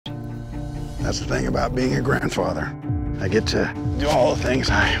That's the thing about being a grandfather. I get to do all the things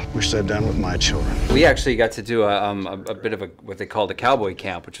I wish I'd done with my children. We actually got to do a bit of what they called a cowboy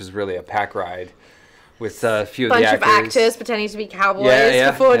camp, which was really a pack ride with a few of the actors. Bunch of actors pretending to be cowboys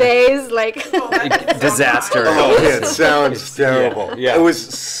for 4 days, like disaster. Oh, yeah, it sounds terrible. Yeah. It was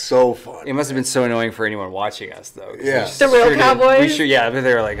so fun. It must have been so annoying for anyone watching us, though. Yeah. The real cowboys? But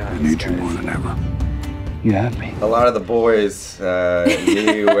they were like, oh, I need you more than ever. You have me. A lot of the boys,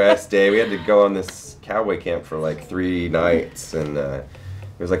 me, West, Dave, we had to go on this cowboy camp for like 3 nights, and it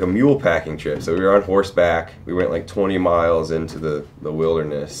was like a mule packing trip. So we were on horseback. We went like 20 miles into the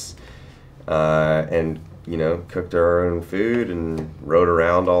wilderness, and you know, cooked our own food and rode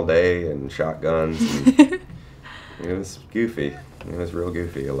around all day and shot guns. And it was goofy. It was real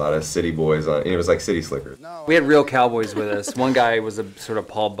goofy. A lot of city boys on. It was like city slickers. We had real cowboys with us. One guy was a sort of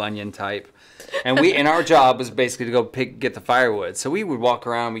Paul Bunyan type. And our job was basically to go get the firewood. So we would walk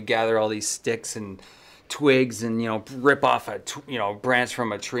around, we'd gather all these sticks and twigs and, you know, rip off a branch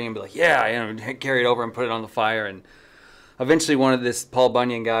from a tree and be like, yeah, you know, carry it over and put it on the fire. And eventually this Paul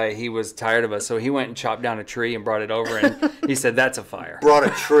Bunyan guy, he was tired of us, so he went and chopped down a tree and brought it over, and he said, that's a fire. Brought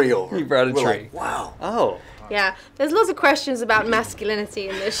a tree over. He brought a tree. Like, wow. Oh. yeah. There's lots of questions about masculinity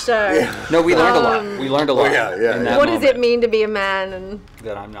in this show. Yeah. No, we learned a lot. We learned a lot. yeah. What does it mean to be a man? And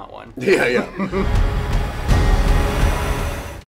that I'm not one. Yeah.